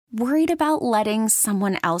Worried about letting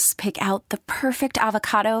someone else pick out the perfect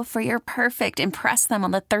avocado for your perfect impress them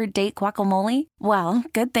on the third date guacamole? Well,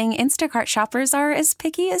 good thing Instacart shoppers are as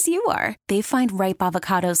picky as you are. They find ripe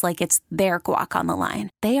avocados like it's their guac on the line.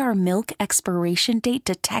 They are milk expiration date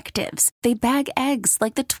detectives. They bag eggs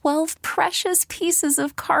like the 12 precious pieces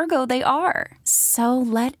of cargo they are. So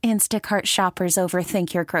let Instacart shoppers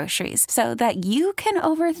overthink your groceries so that you can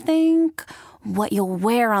overthink what you'll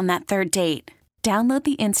wear on that third date. Download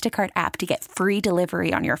the Instacart app to get free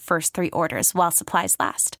delivery on your first 3 orders while supplies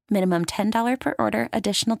last. Minimum $10 per order.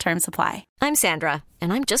 Additional terms apply. I'm Sandra,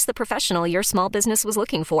 and I'm just the professional your small business was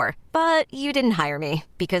looking for. But you didn't hire me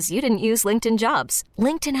because you didn't use LinkedIn Jobs.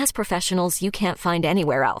 LinkedIn has professionals you can't find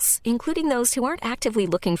anywhere else, including those who aren't actively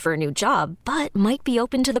looking for a new job, but might be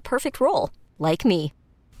open to the perfect role, like me.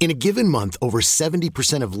 In a given month, over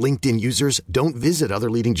 70% of LinkedIn users don't visit other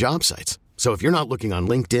leading job sites. So if you're not looking on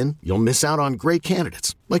LinkedIn, you'll miss out on great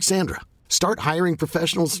candidates like Sandra. Start hiring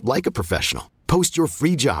professionals like a professional. Post your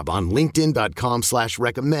free job on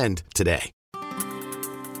linkedin.com/recommend today.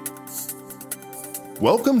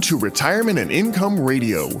 Welcome to Retirement and Income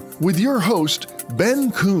Radio with your host,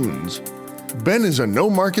 Ben Coons. Ben is a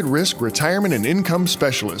no-market risk retirement and income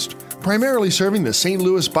specialist, primarily serving the St.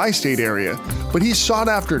 Louis bi-state area, but he's sought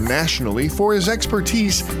after nationally for his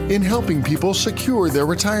expertise in helping people secure their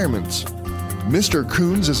retirements. Mr.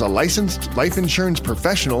 Coons is a licensed life insurance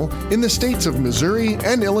professional in the states of Missouri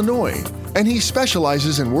and Illinois, and he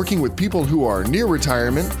specializes in working with people who are near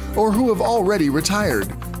retirement or who have already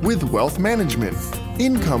retired with wealth management,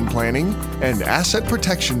 income planning, and asset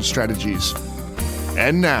protection strategies.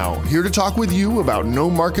 And now, here to talk with you about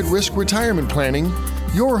no market risk retirement planning,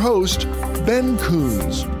 your host, Ben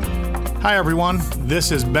Coons. Hi, everyone.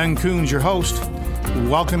 This is Ben Coons, your host,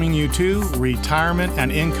 welcoming you to Retirement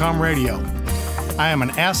and Income Radio. I am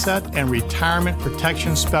an asset and retirement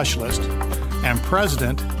protection specialist and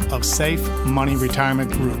president of Safe Money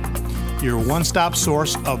Retirement Group, your one-stop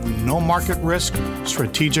source of no market risk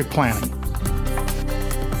strategic planning.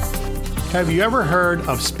 Have you ever heard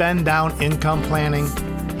of spend-down income planning?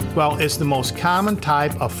 Well, it's the most common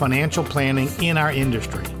type of financial planning in our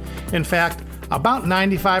industry. In fact, about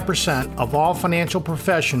 95% of all financial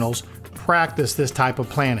professionals practice this type of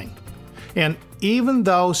planning. And even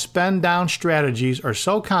though spend-down strategies are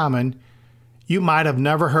so common, you might have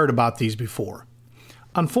never heard about these before.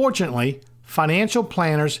 Unfortunately, financial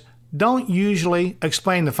planners don't usually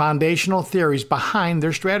explain the foundational theories behind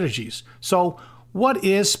their strategies. So, what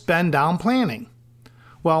is spend-down planning?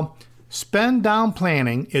 Well, spend-down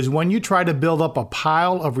planning is when you try to build up a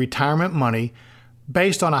pile of retirement money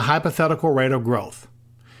based on a hypothetical rate of growth.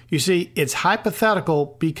 You see, it's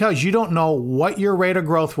hypothetical because you don't know what your rate of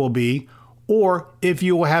growth will be or if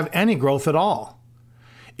you will have any growth at all.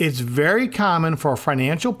 It's very common for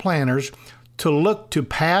financial planners to look to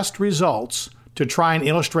past results to try and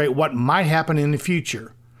illustrate what might happen in the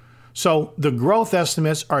future. So the growth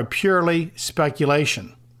estimates are purely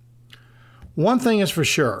speculation. One thing is for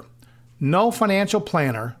sure, no financial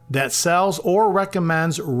planner that sells or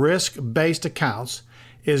recommends risk-based accounts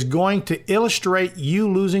is going to illustrate you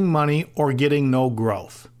losing money or getting no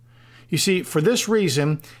growth. You see, for this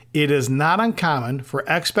reason, it is not uncommon for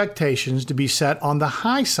expectations to be set on the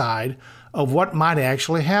high side of what might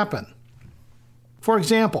actually happen. For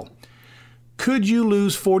example, could you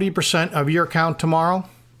lose 40% of your account tomorrow?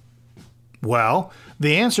 Well,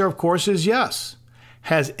 the answer, of course, is yes.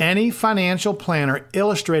 Has any financial planner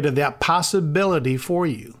illustrated that possibility for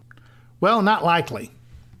you? Well, not likely.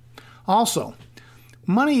 Also,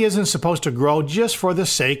 money isn't supposed to grow just for the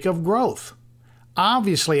sake of growth.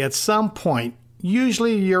 Obviously, at some point,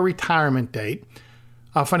 usually your retirement date,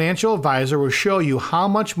 a financial advisor will show you how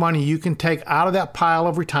much money you can take out of that pile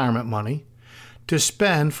of retirement money to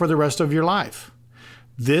spend for the rest of your life.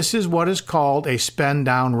 This is what is called a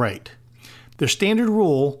spend-down rate. The standard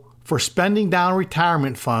rule for spending down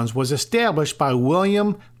retirement funds was established by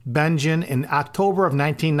William Bengen in October of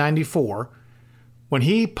 1994 when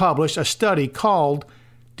he published a study called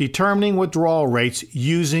Determining Withdrawal Rates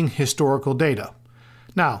Using Historical Data.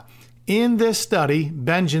 Now, in this study,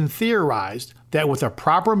 Bengen theorized that with a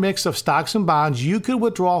proper mix of stocks and bonds, you could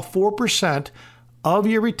withdraw 4% of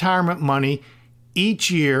your retirement money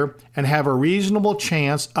each year and have a reasonable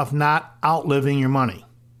chance of not outliving your money.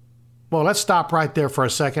 Well, let's stop right there for a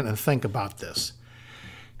second and think about this.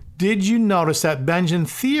 Did you notice that Bengen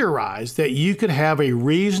theorized that you could have a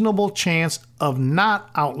reasonable chance of not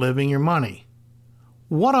outliving your money?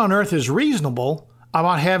 What on earth is reasonable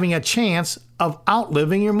about having a chance of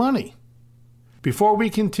outliving your money? Before we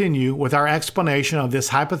continue with our explanation of this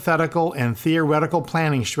hypothetical and theoretical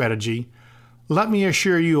planning strategy, let me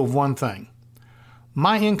assure you of one thing.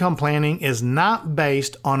 My income planning is not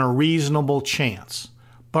based on a reasonable chance,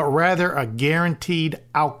 but rather a guaranteed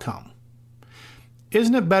outcome.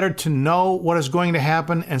 Isn't it better to know what is going to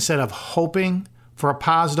happen instead of hoping for a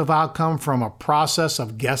positive outcome from a process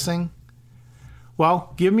of guessing?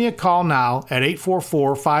 Well, give me a call now at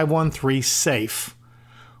 844-513-SAFE.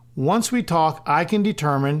 Once we talk, I can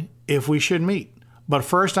determine if we should meet. But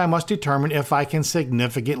first, I must determine if I can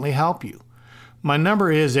significantly help you. My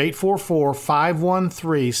number is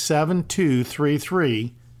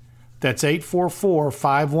 844-513-7233. That's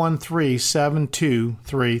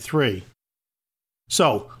 844-513-7233.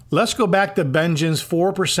 So, let's go back to Benjamin's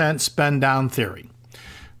 4% spend down theory.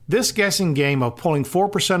 This guessing game of pulling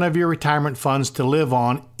 4% of your retirement funds to live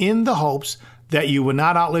on in the hopes that you would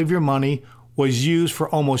not outlive your money was used for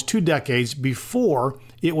almost 2 decades before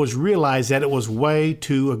it was realized that it was way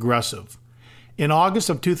too aggressive. In August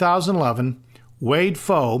of 2011, Wade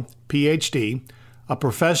Foe, Ph.D., a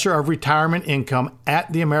professor of retirement income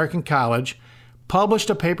at the American College, published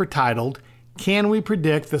a paper titled, "Can We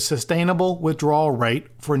Predict the Sustainable Withdrawal Rate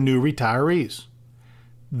for New Retirees?"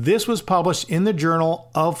 This was published in the Journal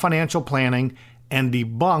of Financial Planning and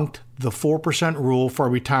debunked the 4% rule for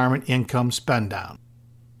retirement income spend down.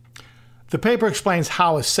 The paper explains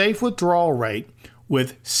how a safe withdrawal rate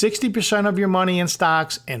with 60% of your money in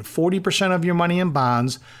stocks and 40% of your money in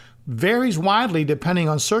bonds varies widely depending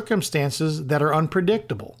on circumstances that are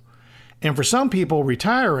unpredictable. And for some people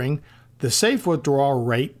retiring, the safe withdrawal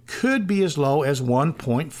rate could be as low as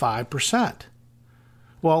 1.5%.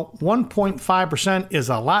 Well, 1.5% is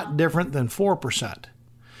a lot different than 4%.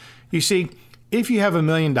 You see, if you have $1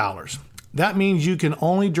 million, that means you can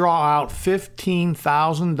only draw out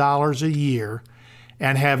 $15,000 a year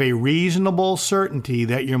and have a reasonable certainty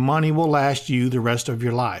that your money will last you the rest of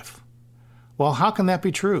your life. Well, how can that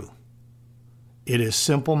be true? It is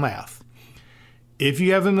simple math. If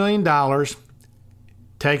you have $1 million,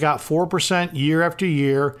 take out 4% year after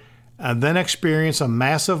year, and then experience a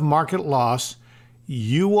massive market loss,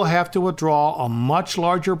 you will have to withdraw a much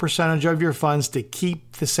larger percentage of your funds to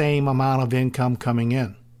keep the same amount of income coming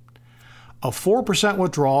in. A 4%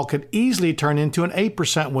 withdrawal could easily turn into an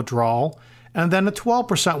 8% withdrawal and then a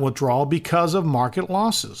 12% withdrawal because of market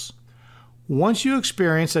losses. Once you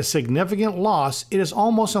experience a significant loss, it is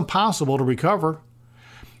almost impossible to recover.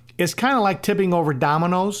 It's kind of like tipping over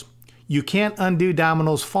dominoes. You can't undo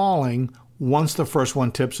dominoes falling once the first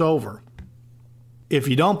one tips over. If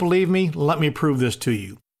you don't believe me, let me prove this to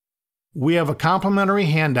you. We have a complimentary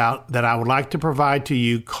handout that I would like to provide to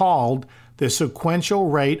you called the Sequential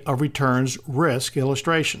Rate of Returns Risk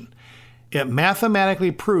Illustration. It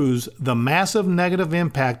mathematically proves the massive negative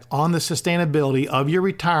impact on the sustainability of your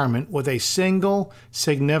retirement with a single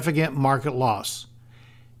significant market loss.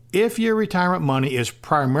 If your retirement money is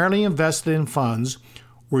primarily invested in funds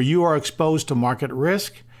where you are exposed to market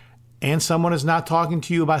risk and someone is not talking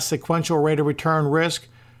to you about sequential rate of return risk,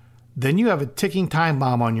 then you have a ticking time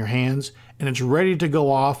bomb on your hands and it's ready to go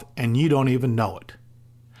off and you don't even know it.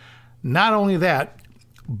 Not only that,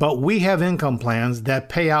 but we have income plans that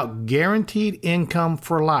pay out guaranteed income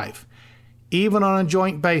for life, even on a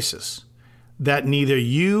joint basis, that neither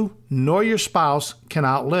you nor your spouse can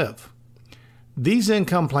outlive. These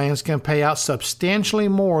income plans can pay out substantially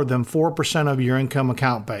more than 4% of your income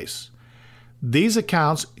account base. These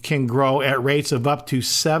accounts can grow at rates of up to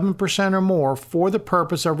 7% or more for the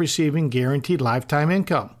purpose of receiving guaranteed lifetime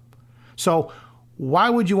income. So, why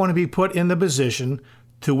would you want to be put in the position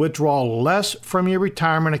to withdraw less from your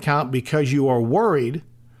retirement account because you are worried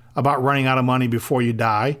about running out of money before you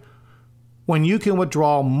die, when you can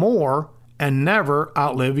withdraw more and never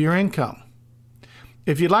outlive your income?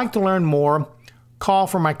 If you'd like to learn more, call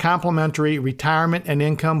for my complimentary Retirement and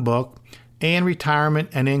Income book and Retirement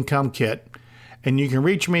and Income kit, and you can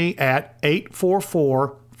reach me at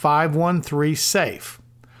 844-513-SAFE.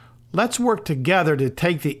 Let's work together to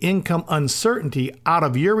take the income uncertainty out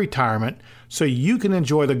of your retirement so you can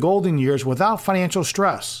enjoy the golden years without financial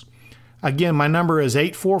stress. Again, my number is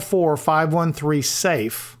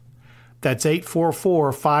 844-513-SAFE. That's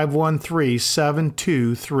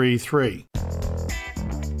 844-513-7233.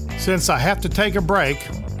 Since I have to take a break,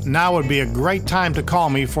 now would be a great time to call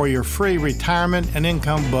me for your free Retirement and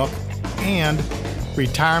Income book and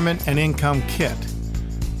Retirement and Income kit.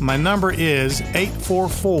 My number is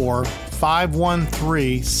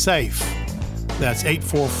 844-513-SAFE. That's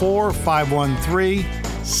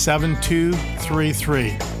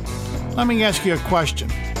 844-513-7233. Let me ask you a question.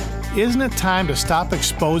 Isn't it time to stop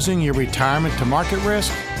exposing your retirement to market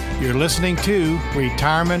risk? You're listening to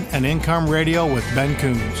Retirement and Income Radio with Ben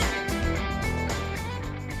Coons.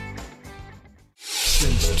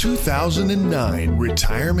 2009,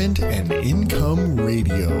 Retirement and Income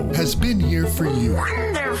Radio has been here for you.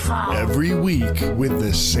 Wonderful. Every week with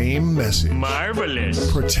the same message.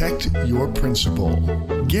 Marvelous. Protect your principal.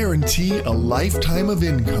 Guarantee a lifetime of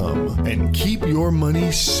income and keep your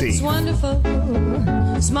money safe. It's wonderful.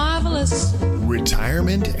 It's marvelous.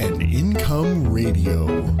 Retirement and Income Radio.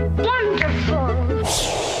 Wonderful.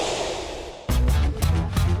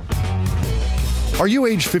 Are you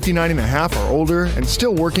age 59 and a half or older and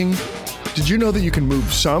still working? Did you know that you can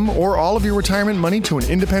move some or all of your retirement money to an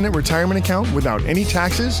independent retirement account without any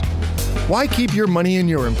taxes? Why keep your money in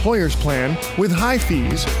your employer's plan with high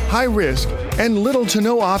fees, high risk, and little to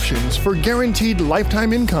no options for guaranteed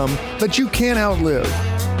lifetime income that you can't outlive?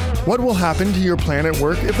 What will happen to your plan at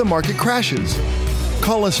work if the market crashes?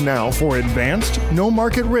 Call us now for advanced, no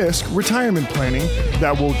market risk retirement planning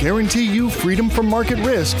that will guarantee you freedom from market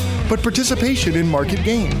risk but participation in market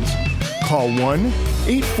gains. Call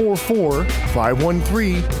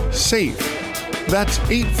 1-844-513-SAFE. That's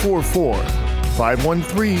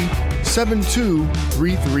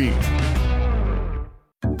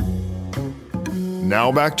 844-513-7233.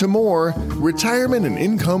 Now back to more Retirement and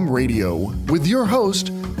Income Radio with your host,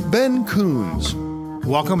 Ben Coons.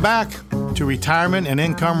 Welcome back to Retirement and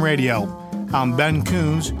Income Radio. I'm Ben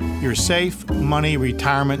Coons, your safe money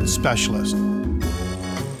retirement specialist.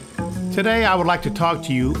 Today, I would like to talk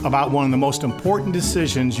to you about one of the most important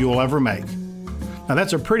decisions you will ever make. Now,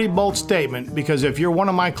 that's a pretty bold statement because if you're one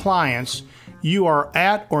of my clients, you are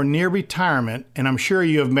at or near retirement, and I'm sure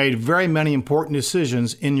you have made very many important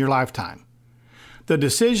decisions in your lifetime. The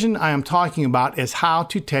decision I am talking about is how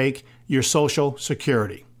to take your Social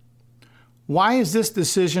Security. Why is this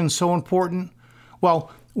decision so important?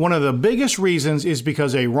 Well, one of the biggest reasons is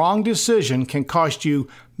because a wrong decision can cost you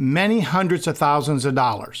many hundreds of thousands of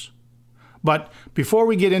dollars. But before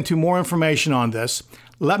we get into more information on this,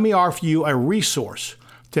 let me offer you a resource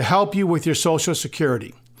to help you with your Social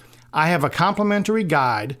Security. I have a complimentary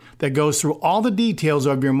guide that goes through all the details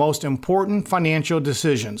of your most important financial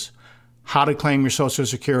decisions, how to claim your Social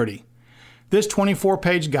Security. This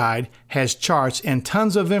 24-page guide has charts and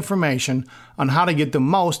tons of information on how to get the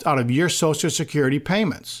most out of your Social Security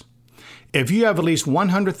payments. If you have at least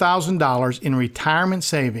 $100,000 in retirement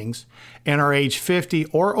savings and are age 50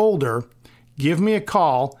 or older, give me a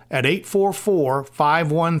call at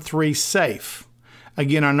 844-513-SAFE.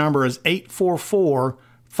 Again, our number is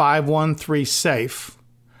 844-513-SAFE.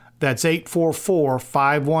 That's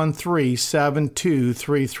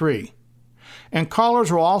 844-513-7233. And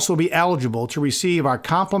callers will also be eligible to receive our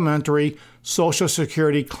complimentary Social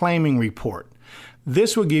Security claiming report.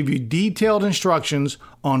 This will give you detailed instructions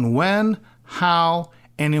on when, how,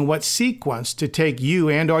 and in what sequence to take you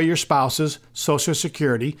and or your spouse's Social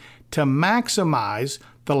Security to maximize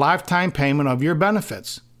the lifetime payment of your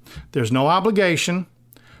benefits. There's no obligation.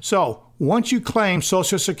 So, once you claim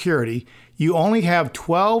Social Security, you only have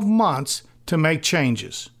 12 months to make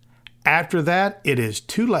changes. After that, it is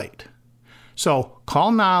too late. So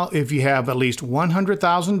call now if you have at least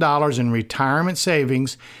 $100,000 in retirement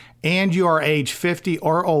savings and you are age 50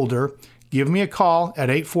 or older. Give me a call at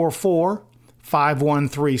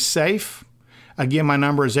 844-513-SAFE. Again, my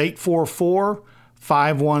number is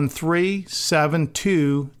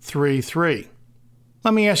 844-513-7233.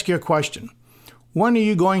 Let me ask you a question. When are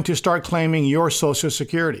you going to start claiming your Social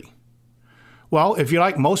Security? Well, if you're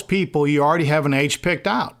like most people, you already have an age picked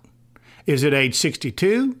out. Is it age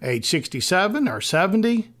 62, age 67, or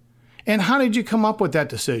 70? And how did you come up with that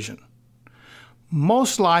decision?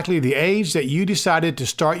 Most likely, the age that you decided to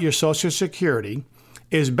start your Social Security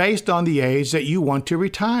is based on the age that you want to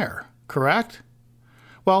retire, correct?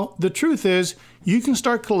 Well, the truth is, you can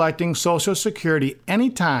start collecting Social Security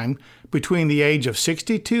anytime between the age of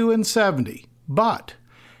 62 and 70. But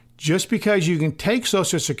just because you can take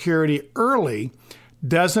Social Security early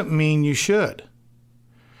doesn't mean you should.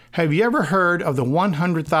 Have you ever heard of the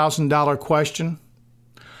 $100,000 question?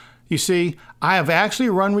 You see, I have actually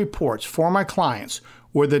run reports for my clients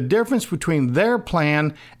where the difference between their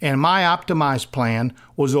plan and my optimized plan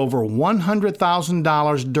was over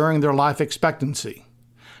 $100,000 during their life expectancy.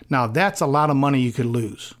 Now, that's a lot of money you could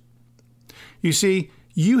lose. You see,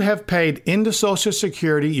 you have paid into Social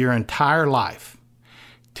Security your entire life.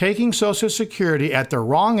 Taking Social Security at the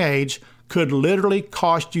wrong age could literally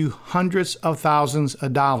cost you hundreds of thousands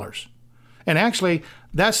of dollars. And actually,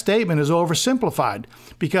 that statement is oversimplified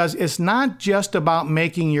because it's not just about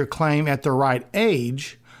making your claim at the right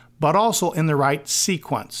age, but also in the right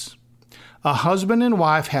sequence. A husband and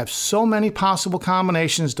wife have so many possible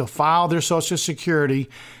combinations to file their Social Security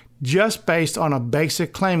just based on a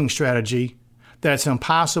basic claiming strategy that it's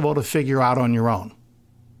impossible to figure out on your own.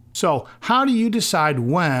 So how do you decide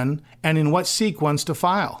when and in what sequence to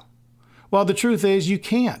file? Well, the truth is you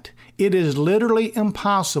can't. It is literally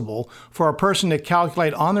impossible for a person to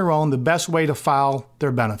calculate on their own the best way to file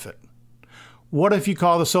their benefit. What if you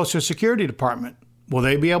call the Social Security Department? Will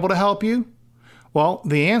they be able to help you? Well,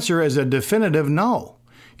 the answer is a definitive no.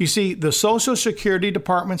 You see, the Social Security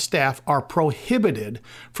Department staff are prohibited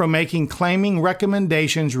from making claiming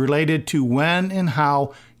recommendations related to when and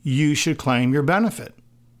how you should claim your benefit.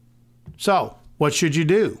 So, what should you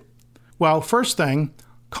do? Well, first thing,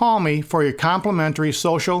 call me for your complimentary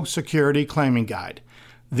Social Security claiming guide.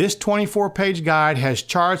 This 24-page guide has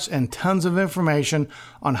charts and tons of information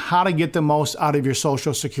on how to get the most out of your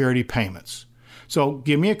Social Security payments. So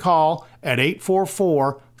give me a call at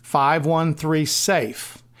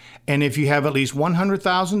 844-513-SAFE. And if you have at least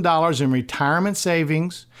 $100,000 in retirement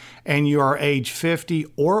savings and you are age 50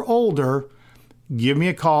 or older, give me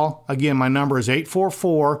a call. Again, my number is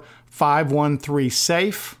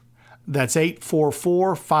 844-513-SAFE. That's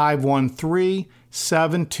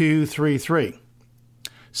 844-513-7233.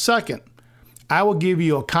 Second, I will give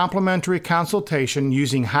you a complimentary consultation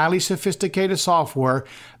using highly sophisticated software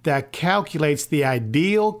that calculates the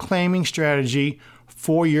ideal claiming strategy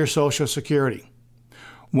for your Social Security.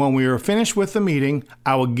 When we are finished with the meeting,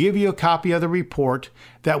 I will give you a copy of the report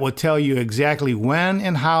that will tell you exactly when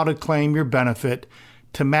and how to claim your benefit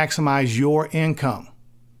to maximize your income.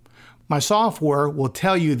 My software will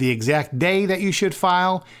tell you the exact day that you should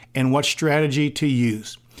file and what strategy to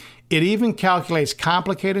use. It even calculates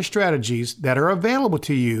complicated strategies that are available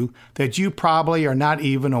to you that you probably are not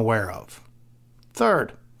even aware of.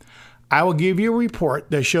 Third, I will give you a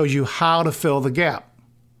report that shows you how to fill the gap.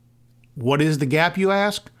 What is the gap, you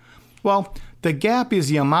ask? Well, the gap is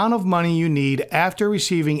the amount of money you need after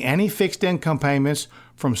receiving any fixed income payments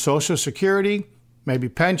from Social Security, maybe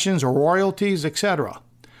pensions or royalties, etc.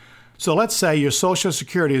 So let's say your Social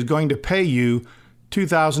Security is going to pay you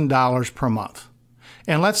 $2,000 per month.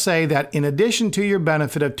 And let's say that in addition to your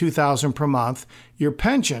benefit of $2,000 per month, your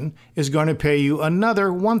pension is going to pay you another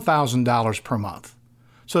 $1,000 per month.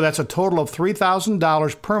 So that's a total of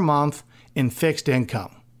 $3,000 per month in fixed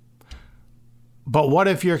income. But what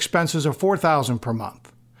if your expenses are $4,000 per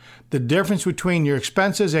month? The difference between your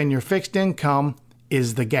expenses and your fixed income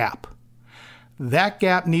is the gap. That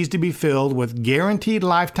gap needs to be filled with guaranteed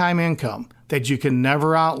lifetime income that you can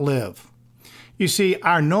never outlive. You see,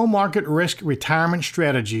 our no market risk retirement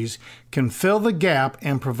strategies can fill the gap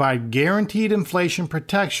and provide guaranteed inflation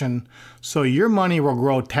protection so your money will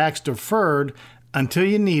grow tax deferred until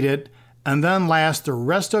you need it and then last the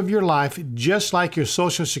rest of your life just like your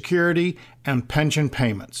Social Security and pension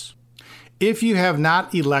payments. If you have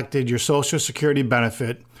not elected your Social Security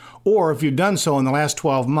benefit, or if you've done so in the last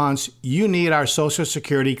 12 months, you need our Social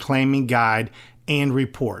Security claiming guide and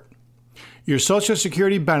report. Your Social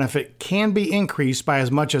Security benefit can be increased by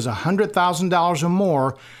as much as $100,000 or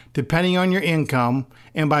more, depending on your income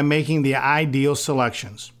and by making the ideal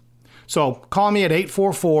selections. So call me at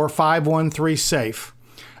 844-513-SAFE.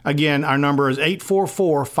 Again, our number is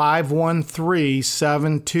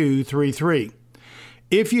 844-513-7233.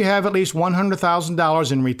 If you have at least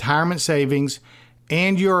 $100,000 in retirement savings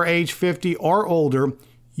and you are age 50 or older,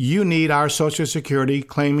 you need our Social Security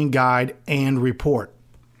claiming guide and report.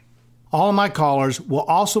 All of my callers will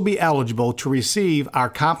also be eligible to receive our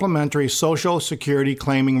complimentary Social Security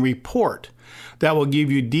claiming report that will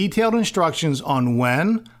give you detailed instructions on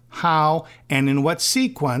when, how, and in what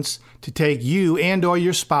sequence to take you and or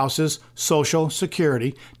your spouse's Social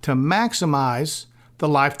Security to maximize the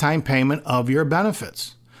lifetime payment of your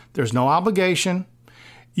benefits. There's no obligation.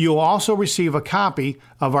 You'll also receive a copy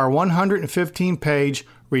of our 115-page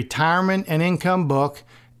Retirement and Income Book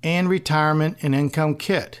and Retirement and Income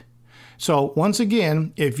Kit. So once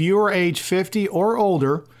again, if you are age 50 or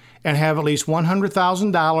older and have at least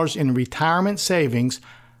 $100,000 in retirement savings,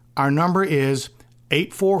 our number is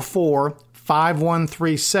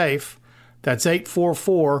 844-513-SAFE. That's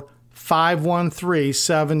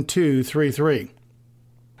 844-513-7233.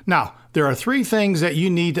 Now, there are three things that you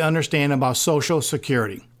need to understand about Social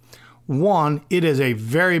Security. One, it is a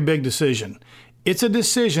very big decision. It's a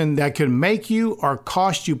decision that could make you or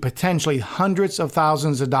cost you potentially hundreds of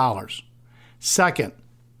thousands of dollars. Second,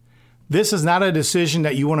 this is not a decision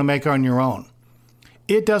that you want to make on your own.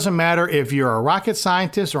 It doesn't matter if you're a rocket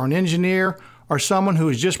scientist or an engineer or someone who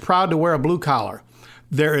is just proud to wear a blue collar.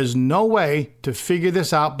 There is no way to figure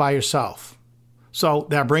this out by yourself. So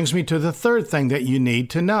that brings me to the third thing that you need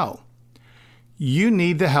to know. You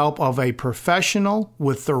need the help of a professional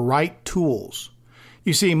with the right tools.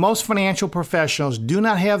 You see, most financial professionals do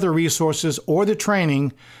not have the resources or the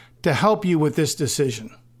training to help you with this decision.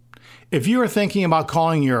 If you are thinking about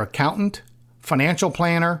calling your accountant, financial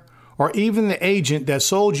planner, or even the agent that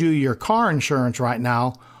sold you your car insurance right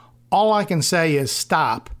now, all I can say is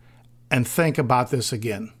stop and think about this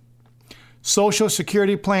again. Social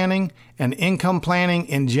Security planning and income planning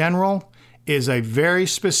in general is a very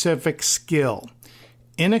specific skill.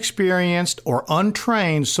 Inexperienced or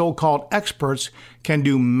untrained so-called experts can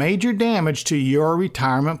do major damage to your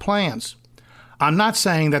retirement plans. I'm not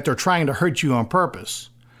saying that they're trying to hurt you on purpose.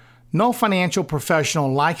 No financial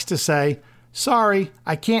professional likes to say, "Sorry,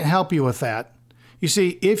 I can't help you with that." You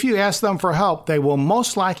see, if you ask them for help, they will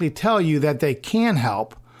most likely tell you that they can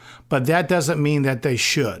help, but that doesn't mean that they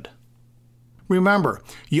should. Remember,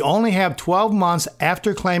 you only have 12 months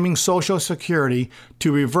after claiming Social Security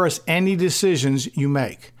to reverse any decisions you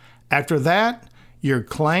make. After that, your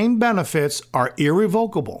claim benefits are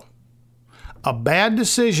irrevocable. A bad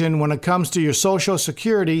decision when it comes to your Social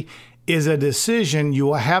Security is a decision you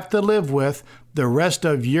will have to live with the rest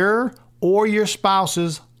of your or your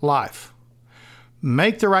spouse's life.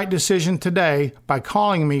 Make the right decision today by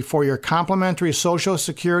calling me for your complimentary Social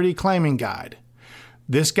Security claiming guide.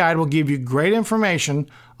 This guide will give you great information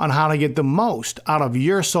on how to get the most out of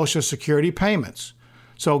your Social Security payments.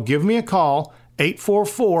 So give me a call,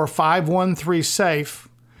 844-513-SAFE.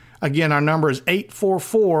 Again, our number is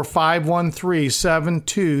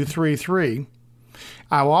 844-513-7233.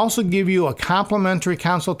 I will also give you a complimentary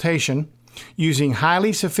consultation using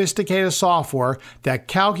highly sophisticated software that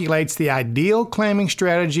calculates the ideal claiming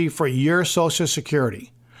strategy for your Social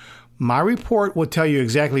Security. My report will tell you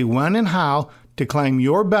exactly when and how to claim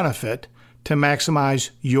your benefit to maximize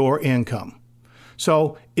your income.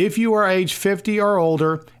 So if you are age 50 or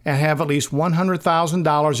older and have at least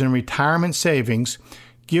 $100,000 in retirement savings,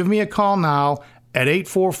 give me a call now at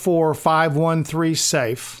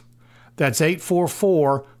 844-513-SAFE. That's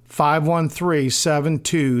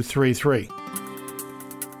 844-513-7233.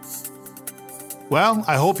 Well,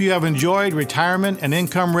 I hope you have enjoyed Retirement and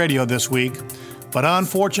Income Radio this week, but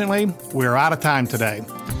unfortunately, we're out of time today.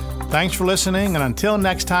 Thanks for listening, and until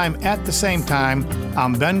next time at the same time,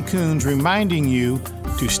 I'm Ben Coons reminding you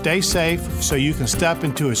to stay safe so you can step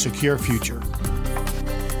into a secure future.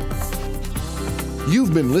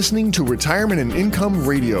 You've been listening to Retirement and Income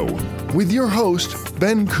Radio with your host,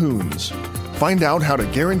 Ben Coons. Find out how to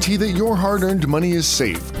guarantee that your hard-earned money is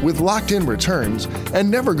safe with locked-in returns and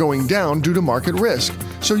never going down due to market risk,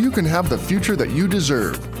 so you can have the future that you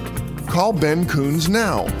deserve. Call Ben Coons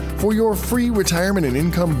now for your free Retirement and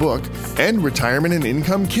Income book and Retirement and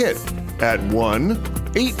Income kit at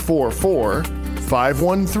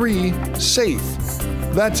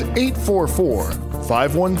 1-844-513-SAFE. That's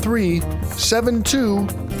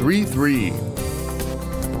 844-513-7233.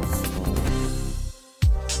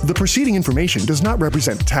 The preceding information does not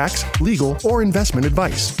represent tax, legal, or investment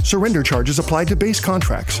advice. Surrender charges applied to base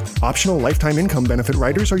contracts. Optional lifetime income benefit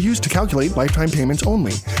riders are used to calculate lifetime payments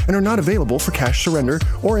only and are not available for cash surrender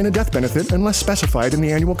or in a death benefit unless specified in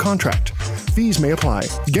the annual contract. Fees may apply.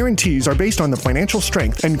 Guarantees are based on the financial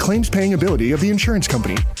strength and claims-paying ability of the insurance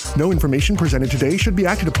company. No information presented today should be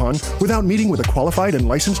acted upon without meeting with a qualified and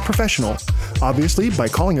licensed professional. Obviously, by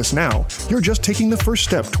calling us now, you're just taking the first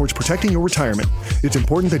step towards protecting your retirement. It's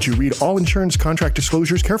important that you read all insurance contract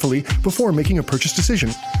disclosures carefully before making a purchase decision.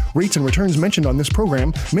 Rates and returns mentioned on this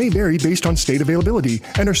program may vary based on state availability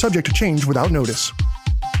and are subject to change without notice.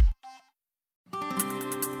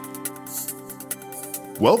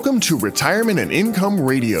 Welcome to Retirement and Income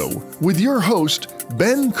Radio with your host,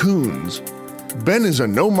 Ben Coons. Ben is a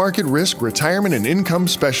no-market risk retirement and income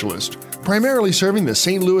specialist, primarily serving the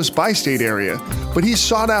St. Louis bi-state area, but he's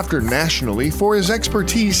sought after nationally for his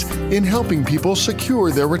expertise in helping people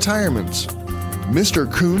secure their retirements. Mr.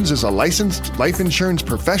 Coons is a licensed life insurance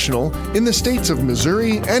professional in the states of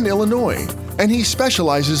Missouri and Illinois, and he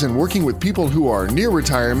specializes in working with people who are near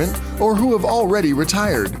retirement or who have already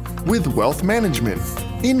retired with wealth management,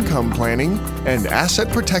 income planning, and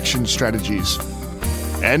asset protection strategies.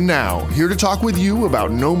 And now, here to talk with you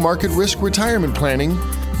about no market risk retirement planning,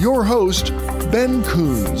 your host, Ben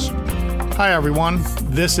Coons. Hi, everyone.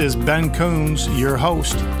 This is Ben Coons, your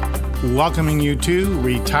host, welcoming you to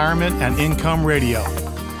Retirement and Income Radio.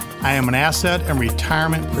 I am an asset and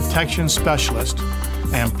retirement protection specialist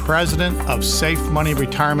and president of Safe Money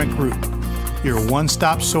Retirement Group, your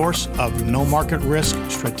one-stop source of no market risk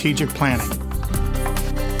strategic planning.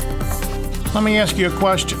 Let me ask you a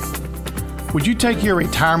question. Would you take your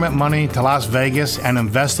retirement money to Las Vegas and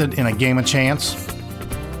invest it in a game of chance?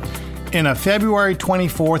 In a February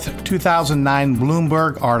 24th, 2009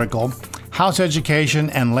 Bloomberg article, House Education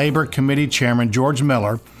and Labor Committee Chairman George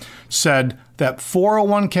Miller said that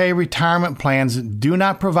 401k retirement plans do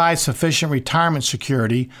not provide sufficient retirement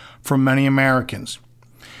security for many Americans.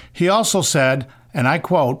 He also said, and I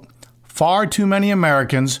quote, "Far too many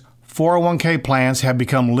Americans' 401k plans have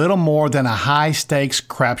become little more than a high-stakes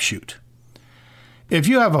crapshoot." If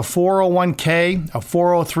you have a 401k, a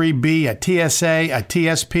 403b, a TSA, a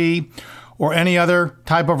TSP, or any other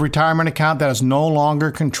type of retirement account that is no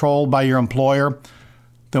longer controlled by your employer,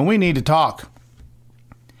 then we need to talk.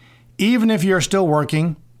 Even if you're still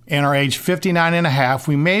working and are age 59 and a half,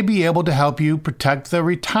 we may be able to help you protect the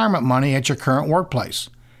retirement money at your current workplace.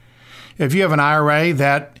 If you have an IRA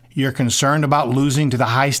that you're concerned about losing to the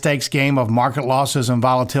high-stakes game of market losses and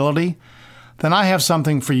volatility, then I have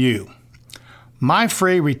something for you. My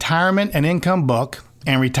free Retirement and Income book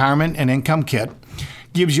and Retirement and Income kit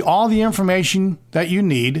gives you all the information that you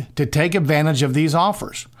need to take advantage of these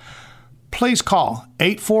offers. Please call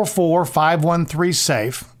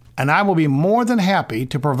 844-513-SAFE, and I will be more than happy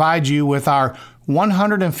to provide you with our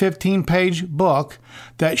 115-page book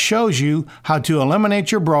that shows you how to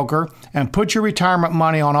eliminate your broker and put your retirement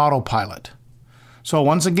money on autopilot. So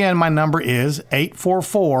once again, my number is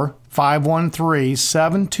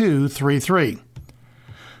 844-513-7233.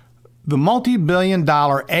 The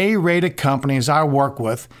multi-billion-dollar A-rated companies I work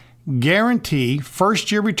with guarantee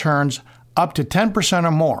first-year returns up to 10%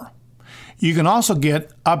 or more. You can also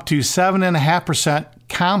get up to 7.5%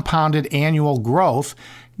 compounded annual growth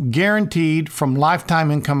guaranteed from lifetime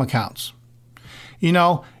income accounts. You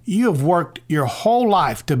know, you have worked your whole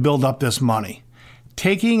life to build up this money,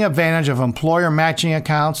 taking advantage of employer matching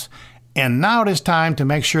accounts, and now it is time to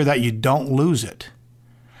make sure that you don't lose it.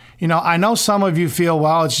 You know, I know some of you feel,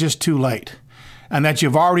 well, it's just too late, and that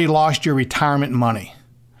you've already lost your retirement money.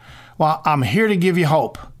 Well, I'm here to give you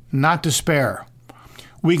hope, not despair.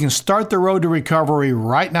 We can start the road to recovery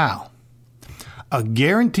right now. A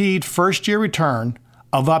guaranteed first-year return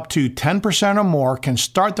of up to 10% or more can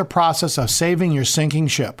start the process of saving your sinking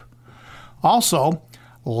ship. Also,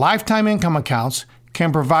 lifetime income accounts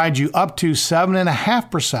can provide you up to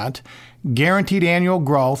 7.5% guaranteed annual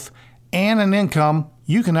growth and an income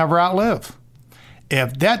you can never outlive.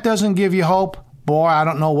 If that doesn't give you hope, boy, I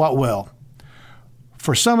don't know what will.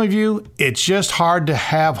 For some of you, it's just hard to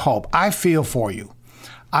have hope. I feel for you.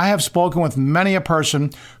 I have spoken with many a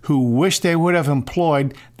person who wish they would have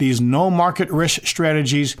employed these no market risk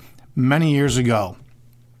strategies many years ago.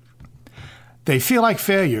 They feel like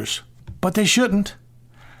failures, but they shouldn't.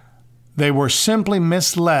 They were simply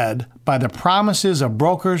misled by the promises of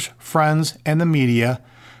brokers, friends, and the media,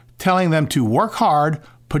 telling them to work hard,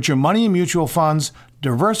 put your money in mutual funds,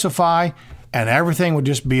 diversify, and everything would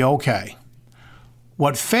just be okay.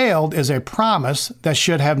 What failed is a promise that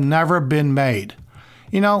should have never been made.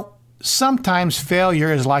 You know, sometimes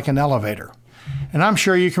failure is like an elevator. And I'm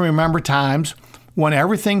sure you can remember times when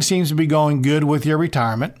everything seems to be going good with your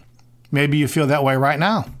retirement. Maybe you feel that way right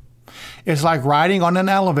now. It's like riding on an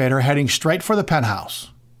elevator heading straight for the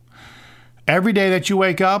penthouse. Every day that you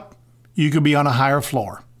wake up, you could be on a higher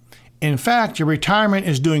floor. In fact, your retirement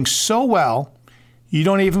is doing so well, you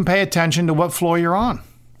don't even pay attention to what floor you're on.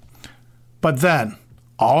 But then,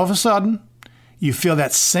 all of a sudden, you feel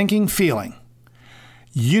that sinking feeling.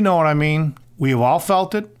 You know what I mean. We've all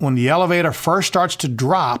felt it. When the elevator first starts to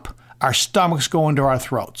drop, our stomachs go into our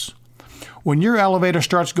throats. When your elevator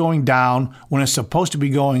starts going down when it's supposed to be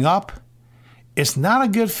going up, it's not a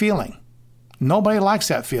good feeling. Nobody likes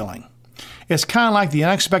that feeling. It's kind of like the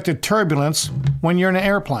unexpected turbulence when you're in an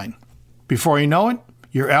airplane. Before you know it,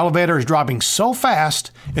 your elevator is dropping so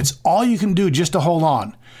fast, it's all you can do just to hold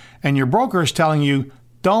on. And your broker is telling you,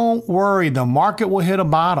 don't worry, the market will hit a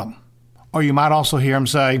bottom. Or you might also hear him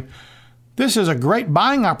say, this is a great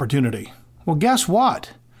buying opportunity. Well, guess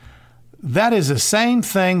what? That is the same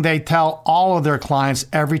thing they tell all of their clients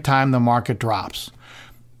every time the market drops.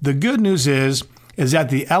 The good news is that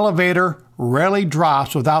the elevator rarely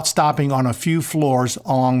drops without stopping on a few floors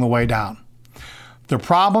along the way down. The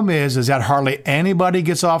problem is that hardly anybody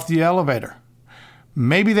gets off the elevator.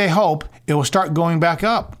 Maybe they hope it will start going back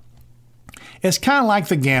up. It's kind of like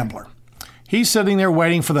the gambler. He's sitting there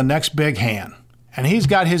waiting for the next big hand, and he's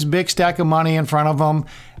got his big stack of money in front of him,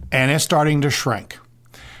 and it's starting to shrink.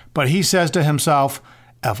 But he says to himself,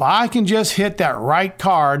 if I can just hit that right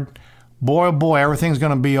card, boy, oh boy, everything's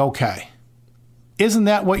going to be okay. Isn't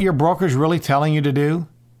that what your broker's really telling you to do?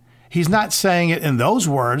 He's not saying it in those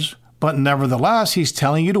words, but nevertheless, he's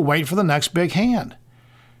telling you to wait for the next big hand.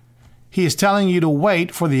 He is telling you to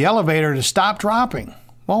wait for the elevator to stop dropping.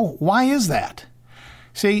 Well, why is that?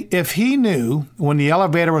 See, if he knew when the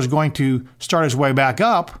elevator was going to start its way back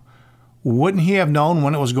up, wouldn't he have known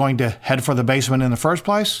when it was going to head for the basement in the first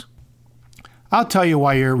place? I'll tell you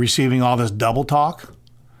why you're receiving all this double talk.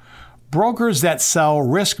 Brokers that sell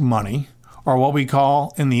risk money, or what we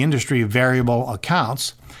call in the industry variable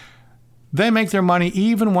accounts, they make their money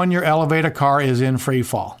even when your elevator car is in free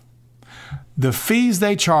fall. The fees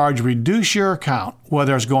they charge reduce your account,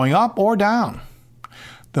 whether it's going up or down.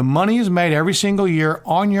 The money is made every single year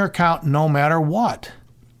on your account no matter what.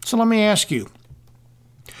 So let me ask you,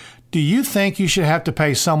 do you think you should have to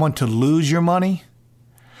pay someone to lose your money?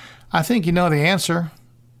 I think you know the answer.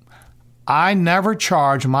 I never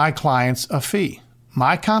charge my clients a fee.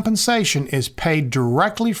 My compensation is paid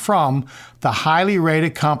directly from the highly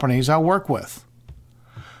rated companies I work with.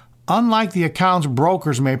 Unlike the accounts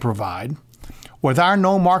brokers may provide, with our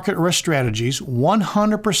no market risk strategies,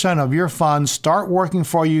 100% of your funds start working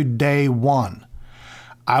for you day one.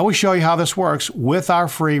 I will show you how this works with our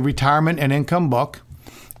free retirement and income book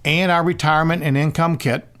and our retirement and income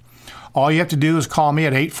kit. All you have to do is call me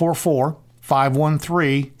at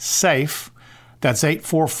 844-513-SAFE. That's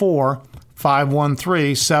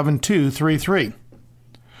 844-513-7233.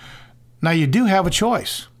 Now you do have a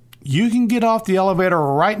choice. You can get off the elevator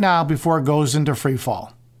right now before it goes into free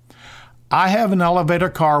fall. I have an elevator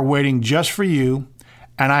car waiting just for you,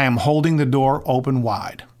 and I am holding the door open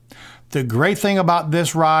wide. The great thing about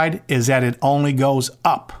this ride is that it only goes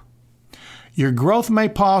up. Your growth may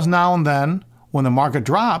pause now and then when the market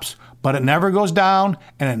drops, but it never goes down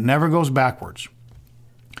and it never goes backwards.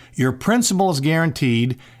 Your principal is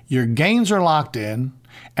guaranteed, your gains are locked in,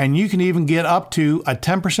 and you can even get up to a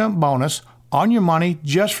 10% bonus on your money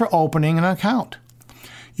just for opening an account.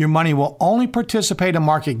 Your money will only participate in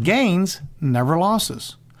market gains, never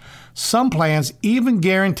losses. Some plans even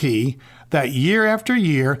guarantee that year after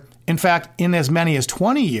year, in fact, in as many as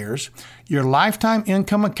 20 years, your lifetime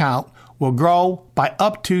income account will grow by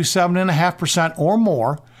up to 7.5% or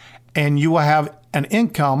more, and you will have an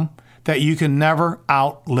income that you can never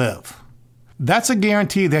outlive. That's a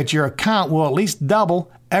guarantee that your account will at least double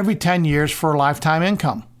every 10 years for a lifetime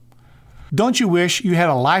income. Don't you wish you had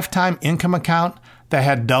a lifetime income account that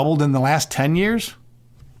had doubled in the last 10 years?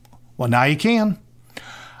 Well, now you can.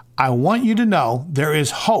 I want you to know there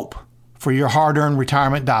is hope for your hard-earned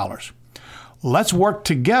retirement dollars. Let's work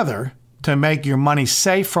together to make your money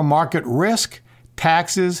safe from market risk,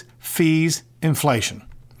 taxes, fees, inflation.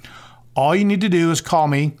 All you need to do is call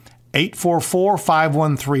me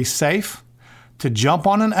 844-513-SAFE to jump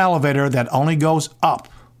on an elevator that only goes up.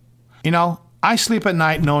 You know, I sleep at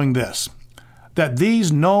night knowing this, that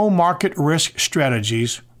these no market risk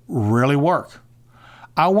strategies really work.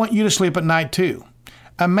 I want you to sleep at night too.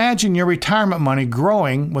 Imagine your retirement money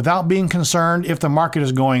growing without being concerned if the market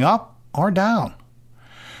is going up or down.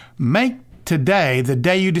 Make today the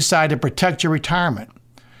day you decide to protect your retirement.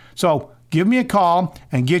 So give me a call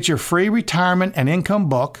and get your free retirement and income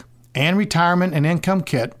book and retirement and income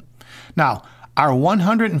kit. Now, our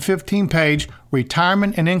 115-page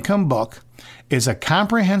retirement and income book is a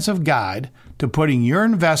comprehensive guide to putting your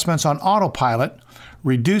investments on autopilot,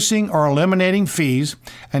 reducing or eliminating fees,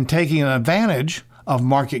 and taking advantage of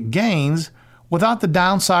market gains without the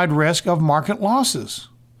downside risk of market losses.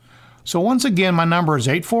 So once again, my number is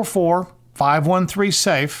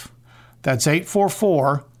 844-513-SAFE. That's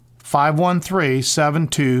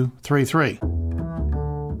 844-513-7233.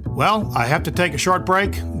 Well, I have to take a short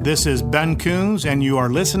break. This is Ben Coons, and you are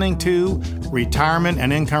listening to Retirement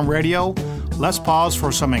and Income Radio. Let's pause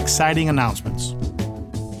for some exciting announcements.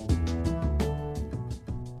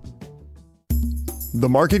 The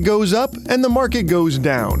market goes up and the market goes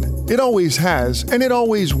down. It always has and it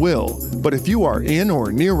always will. But if you are in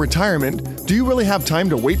or near retirement, do you really have time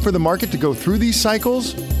to wait for the market to go through these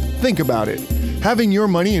cycles? Think about it. Having your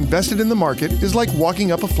money invested in the market is like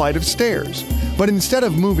walking up a flight of stairs. But instead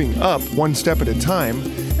of moving up one step at a time,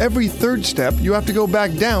 every third step you have to go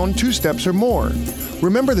back down 2 steps or more.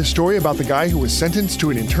 Remember the story about the guy who was sentenced to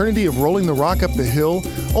an eternity of rolling the rock up the hill,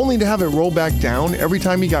 only to have it roll back down every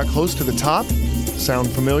time he got close to the top? Sound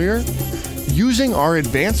familiar? Using our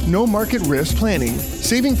advanced no market risk planning,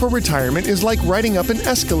 saving for retirement is like riding up an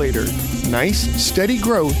escalator. Nice, steady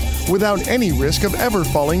growth without any risk of ever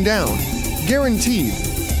falling down. Guaranteed.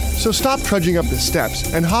 So stop trudging up the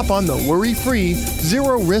steps and hop on the worry-free,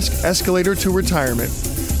 zero-risk escalator to retirement.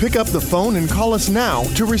 Pick up the phone and call us now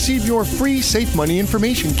to receive your free Safe Money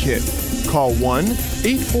Information Kit. Call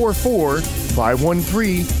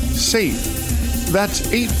 1-844-513-SAFE. That's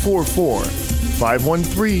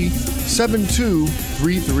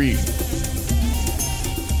 844-513-7233.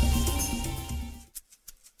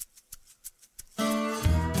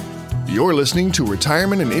 You're listening to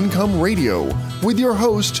Retirement and Income Radio with your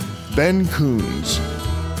host, Ben Coons.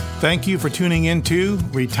 Thank you for tuning into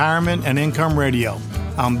Retirement and Income Radio.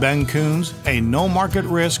 I'm Ben Coons, a no-market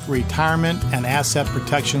risk retirement and asset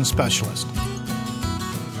protection specialist.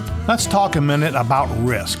 Let's talk a minute about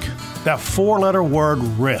risk, that four-letter word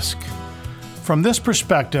risk. From this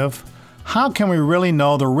perspective, how can we really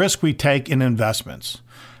know the risk we take in investments?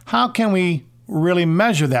 How can we really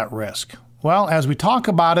measure that risk? Well, as we talk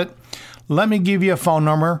about it, let me give you a phone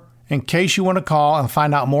number in case you want to call and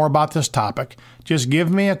find out more about this topic. Just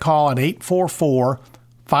give me a call at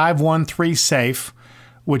 844-513-SAFE,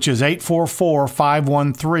 which is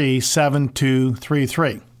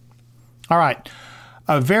 844-513-7233. All right.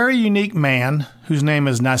 A very unique man whose name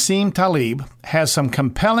is Nassim Taleb has some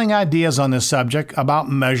compelling ideas on this subject about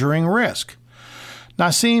measuring risk.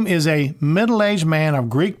 Nassim is a middle-aged man of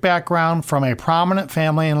Greek background from a prominent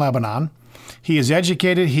family in Lebanon. He is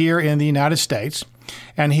educated here in the United States,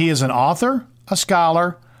 and he is an author, a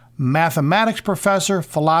scholar, mathematics professor,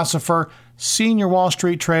 philosopher, senior Wall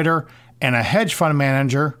Street trader, and a hedge fund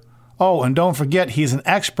manager. Oh, and don't forget, he's an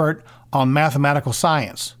expert on mathematical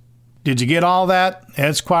science. Did you get all that?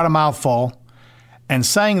 It's quite a mouthful. And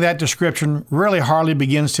saying that description really hardly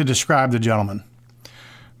begins to describe the gentleman.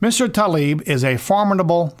 Mr. Taleb is a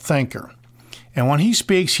formidable thinker. And when he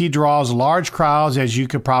speaks, he draws large crowds, as you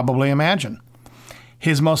could probably imagine.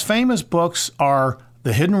 His most famous books are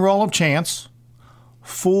The Hidden Role of Chance,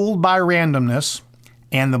 Fooled by Randomness,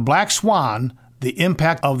 and The Black Swan, The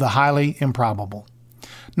Impact of the Highly Improbable.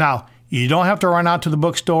 Now, you don't have to run out to the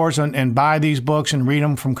bookstores and buy these books and read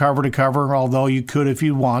them from cover to cover, although you could if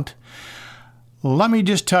you want. Let me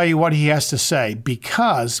just tell you what he has to say,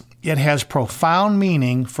 because it has profound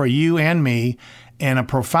meaning for you and me and a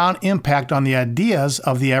profound impact on the ideas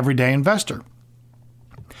of the everyday investor.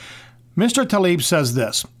 Mr. Taleb says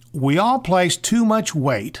this: we all place too much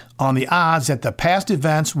weight on the odds that the past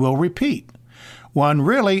events will repeat, when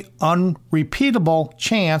really unrepeatable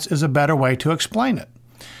chance is a better way to explain it.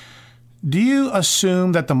 Do you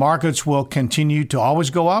assume that the markets will continue to always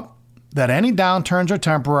go up, that any downturns are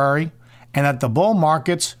temporary, and that the bull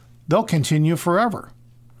markets, they'll continue forever?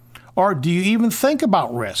 Or do you even think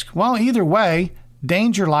about risk? Well, either way,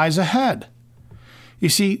 danger lies ahead. You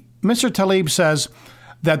see, Mr. Taleb says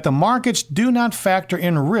that the markets do not factor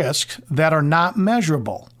in risks that are not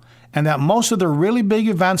measurable, and that most of the really big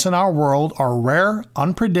events in our world are rare,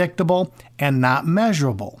 unpredictable, and not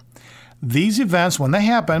measurable. These events, when they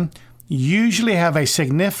happen, usually have a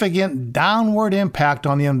significant downward impact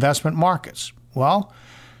on the investment markets. Well,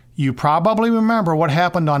 you probably remember what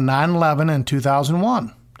happened on 9/11 in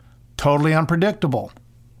 2001. Totally unpredictable.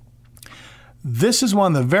 This is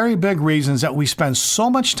one of the very big reasons that we spend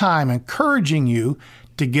so much time encouraging you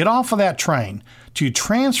to get off of that train, to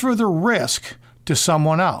transfer the risk to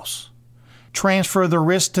someone else. Transfer the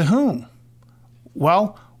risk to whom?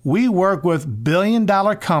 Well, we work with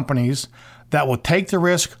billion-dollar companies that will take the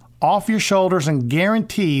risk off your shoulders and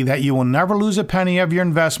guarantee that you will never lose a penny of your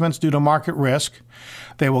investments due to market risk.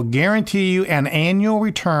 They will guarantee you an annual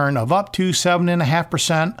return of up to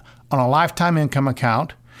 7.5% on a lifetime income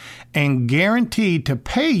account, and guaranteed to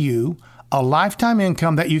pay you a lifetime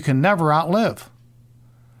income that you can never outlive.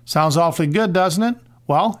 Sounds awfully good, doesn't it?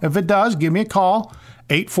 Well, if it does, give me a call,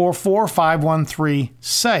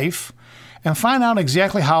 844-513-SAFE, and find out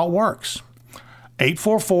exactly how it works.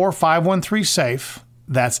 844-513-SAFE.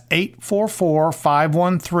 That's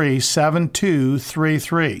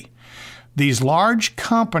 844-513-7233. These large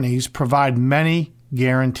companies provide many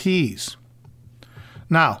guarantees.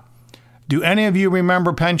 Now, do any of you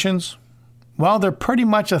remember pensions? Well, they're pretty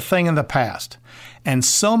much a thing in the past. And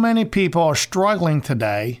so many people are struggling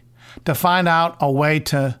today to find out a way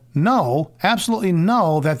to know, absolutely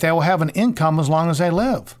know, that they will have an income as long as they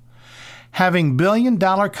live. Having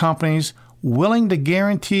billion-dollar companies willing to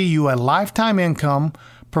guarantee you a lifetime income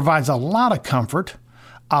provides a lot of comfort,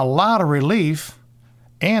 a lot of relief,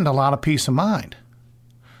 and a lot of peace of mind.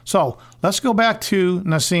 So let's go back to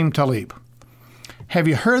Nassim Taleb. Have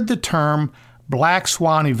you heard the term Black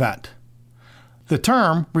Swan event? The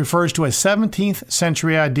term refers to a 17th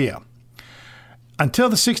century idea. Until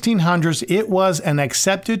the 1600s, it was an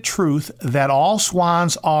accepted truth that all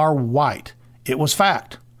swans are white. It was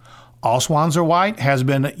fact. All swans are white has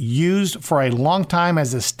been used for a long time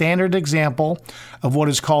as a standard example of what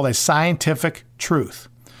is called a scientific truth.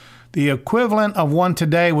 The equivalent of one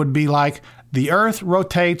today would be like the Earth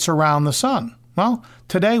rotates around the sun. Well,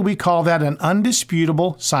 today we call that an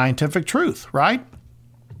undisputable scientific truth, right?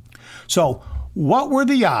 So, what were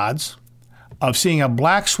the odds of seeing a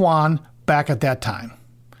black swan back at that time?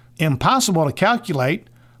 Impossible to calculate,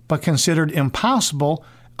 but considered impossible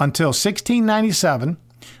until 1697,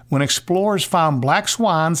 when explorers found black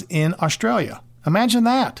swans in Australia. Imagine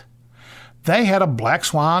that. They had a black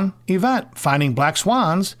swan event, finding black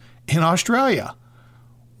swans in Australia,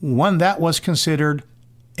 one that was considered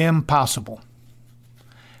impossible.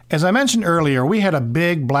 As I mentioned earlier, we had a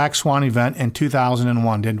big black swan event in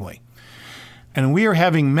 2001, didn't we? And we are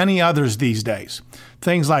having many others these days.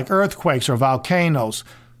 Things like earthquakes or volcanoes,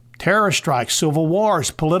 terror strikes, civil wars,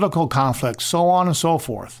 political conflicts, so on and so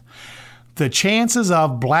forth. The chances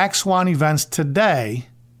of black swan events today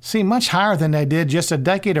seem much higher than they did just a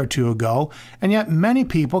decade or two ago, and yet many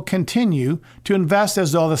people continue to invest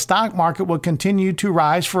as though the stock market will continue to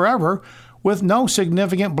rise forever with no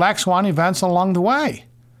significant black swan events along the way.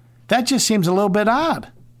 That just seems a little bit odd.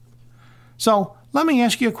 So let me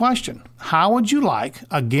ask you a question. How would you like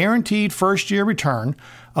a guaranteed first-year return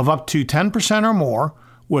of up to 10% or more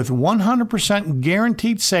with 100%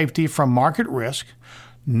 guaranteed safety from market risk,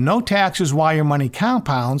 no taxes while your money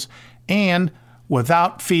compounds, and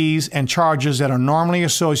without fees and charges that are normally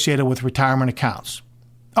associated with retirement accounts?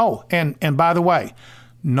 Oh, and by the way,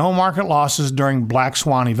 no market losses during black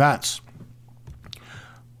swan events.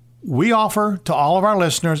 We offer to all of our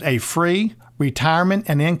listeners a free retirement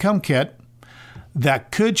and income kit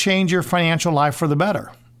that could change your financial life for the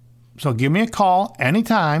better. So give me a call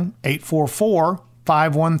anytime,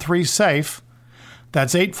 844-513-SAFE.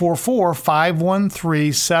 That's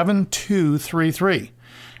 844-513-7233.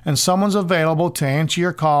 And someone's available to answer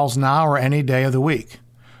your calls now or any day of the week.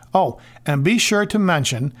 Oh, and be sure to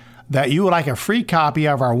mention that you would like a free copy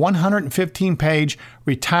of our 115-page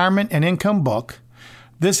retirement and income book.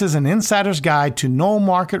 This is an insider's guide to no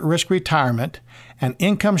market risk retirement and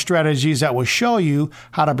income strategies that will show you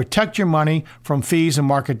how to protect your money from fees and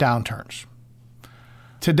market downturns.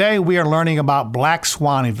 Today, we are learning about black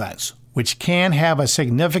swan events, which can have a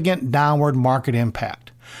significant downward market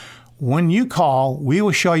impact. When you call, we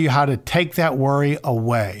will show you how to take that worry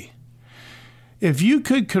away. If you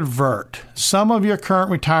could convert some of your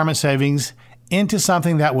current retirement savings into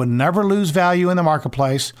something that would never lose value in the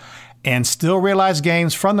marketplace and still realize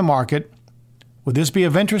gains from the market, would this be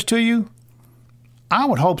of interest to you? I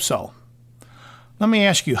would hope so. Let me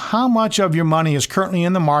ask you, how much of your money is currently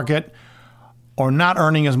in the market or not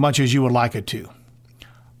earning as much as you would like it to?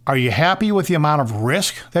 Are you happy with the amount of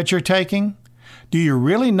risk that you're taking? Do you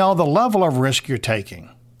really know the level of risk you're taking?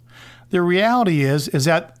 The reality is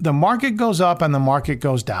that the market goes up and the market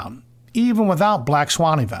goes down, even without black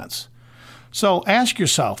swan events. So ask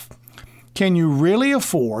yourself, can you really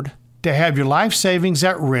afford to have your life savings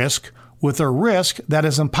at risk with a risk that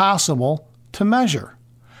is impossible to measure,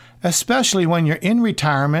 especially when you're in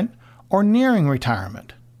retirement or nearing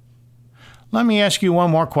retirement? Let me ask you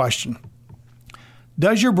one more question.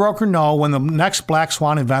 Does your broker know when the next black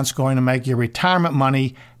swan event's going to make your retirement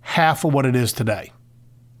money half of what it is today?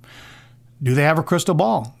 Do they have a crystal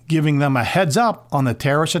ball giving them a heads up on the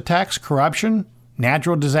terrorist attacks, corruption,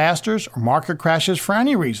 natural disasters, or market crashes for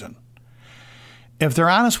any reason? If they're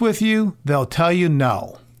honest with you, they'll tell you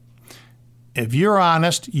no. If you're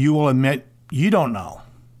honest, you will admit you don't know.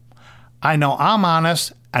 I know I'm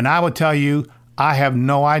honest, and I would tell you I have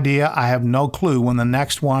no idea, I have no clue when the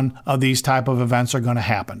next one of these type of events are going to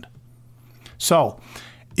happen. So,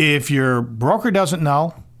 if your broker doesn't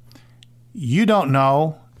know, you don't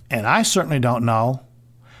know, and I certainly don't know,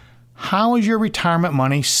 how is your retirement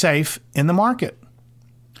money safe in the market?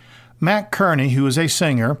 Matt Kearney, who is a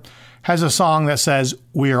singer, has a song that says,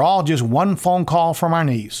 "We are all just one phone call from our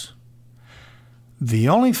knees." The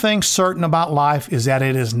only thing certain about life is that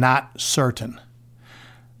it is not certain.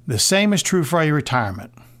 The same is true for your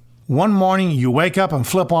retirement. One morning you wake up and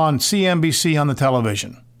flip on CNBC on the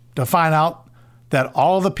television to find out that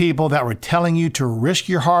all of the people that were telling you to risk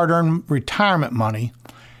your hard-earned retirement money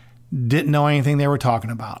didn't know anything they were talking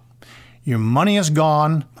about. Your money is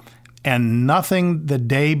gone, and nothing the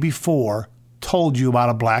day before told you about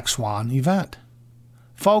a black swan event.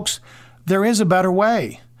 Folks, there is a better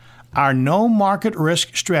way. Our no market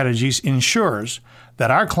risk strategies ensures that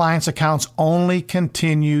our clients' accounts only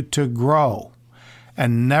continue to grow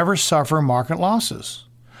and never suffer market losses,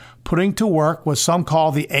 putting to work what some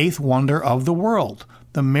call the eighth wonder of the world,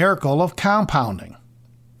 the miracle of compounding.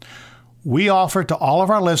 We offer to all of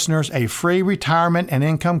our listeners a free retirement and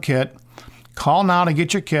income kit. Call now to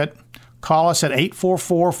get your kit. Call us at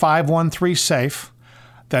 844-513-SAFE.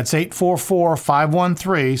 That's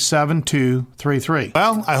 844-513-7233.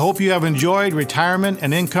 Well, I hope you have enjoyed Retirement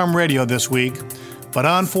and Income Radio this week, but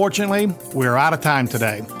unfortunately, we're out of time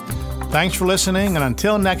today. Thanks for listening, and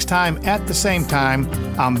until next time at the same time,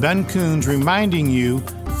 I'm Ben Coons reminding you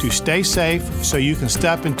to stay safe so you can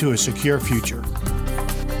step into a secure future.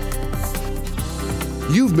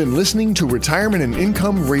 You've been listening to Retirement and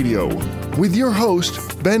Income Radio with your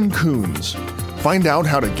host, Ben Coons. Find out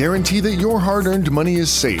how to guarantee that your hard-earned money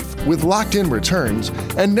is safe with locked-in returns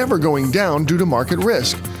and never going down due to market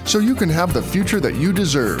risk, so you can have the future that you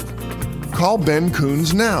deserve. Call Ben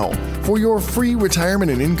Coons now for your free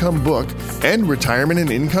Retirement and Income book and Retirement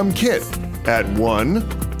and Income kit at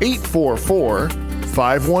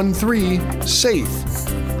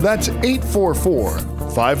 1-844-513-SAFE. That's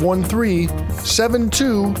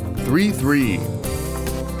 844-513-7233.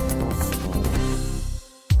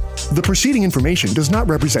 The preceding information does not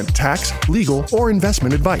represent tax, legal, or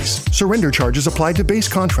investment advice. Surrender charges apply to base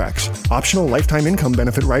contracts. Optional lifetime income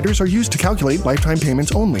benefit riders are used to calculate lifetime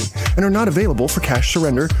payments only and are not available for cash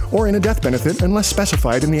surrender or in a death benefit unless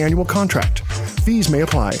specified in the annual contract. Fees may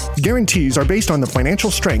apply. Guarantees are based on the financial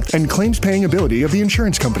strength and claims-paying ability of the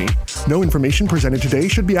insurance company. No information presented today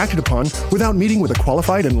should be acted upon without meeting with a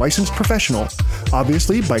qualified and licensed professional.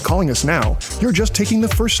 Obviously, by calling us now, you're just taking the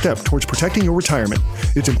first step towards protecting your retirement.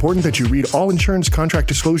 It's important that you read all insurance contract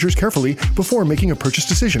disclosures carefully before making a purchase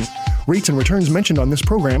decision. Rates and returns mentioned on this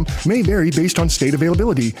program may vary based on state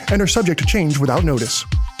availability and are subject to change without notice.